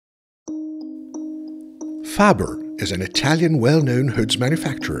Faber is an Italian well-known hoods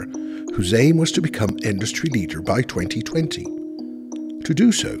manufacturer whose aim was to become industry leader by 2020. To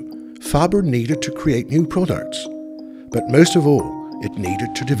do so, Faber needed to create new products, but most of all, it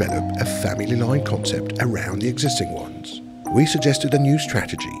needed to develop a family line concept around the existing ones. We suggested a new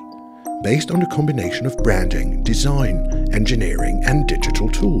strategy based on a combination of branding, design, engineering and digital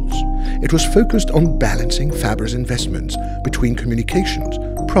tools. It was focused on balancing Faber's investments between communications,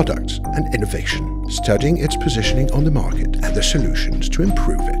 products and innovation, studying its positioning on the market and the solutions to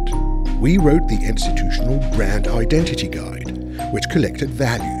improve it. We wrote the institutional brand identity guide, which collected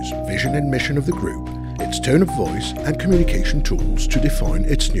values, vision and mission of the group, its tone of voice and communication tools to define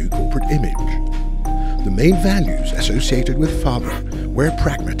its new corporate image. The main values associated with Faber were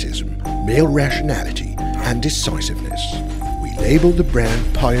pragmatism, male rationality and decisiveness. We labeled the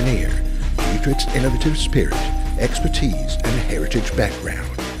brand Pioneer due to its innovative spirit, expertise and heritage background.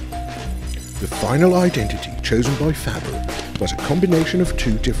 The final identity chosen by Faber was a combination of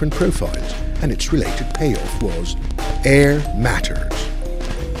two different profiles, and its related payoff was Air Matters.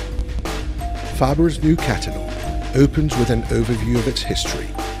 Faber's new catalogue opens with an overview of its history,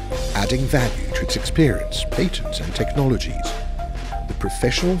 adding value to its experience, patents and technologies. The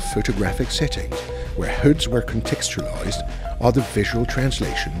professional photographic settings, where hoods were contextualized, are the visual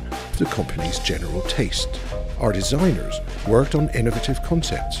translation of the company's general taste. Our designers worked on innovative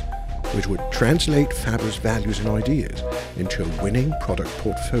concepts, which would translate Faber's values and ideas into a winning product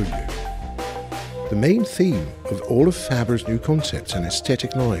portfolio. The main theme of all of Faber's new concepts and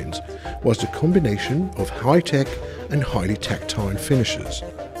aesthetic lines was the combination of high-tech and highly tactile finishes.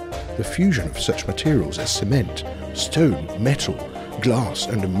 The fusion of such materials as cement, stone, metal, glass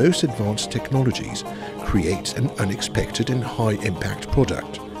and the most advanced technologies creates an unexpected and high-impact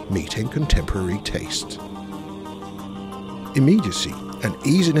product, meeting contemporary taste. Immediacy and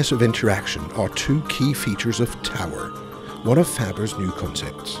easiness of interaction are two key features of Tower, one of Faber's new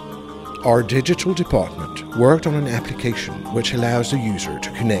concepts. Our digital department worked on an application which allows the user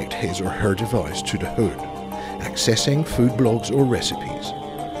to connect his or her device to the hood, accessing food blogs or recipes.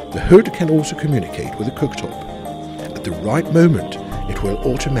 The hood can also communicate with the cooktop. At the right moment, it will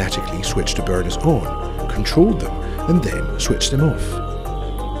automatically switch the burners on, control them, and then switch them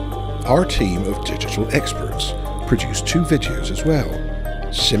off. Our team of digital experts produced 2 videos as well,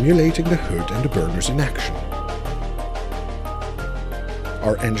 simulating the hood and the burners in action.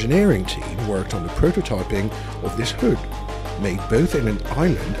 Our engineering team worked on the prototyping of this hood, made both in an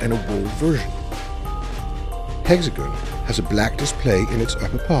island and a wall version. Hexagon has a black display in its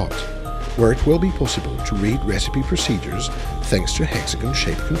upper part, where it will be possible to read recipe procedures thanks to Hexagon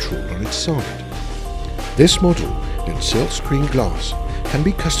shape control on its side. This model, in silkscreen glass, can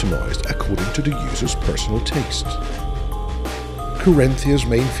be customized according to the user's personal taste. Corinthia's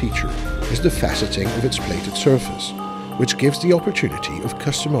main feature is the faceting of its plated surface, which gives the opportunity of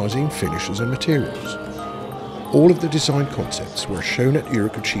customizing finishes and materials. All of the design concepts were shown at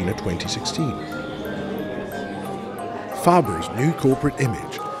Eurocucina 2016. Faber's new corporate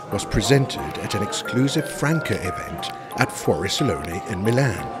image was presented at an exclusive Franke event at Salone in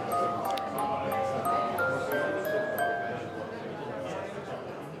Milan.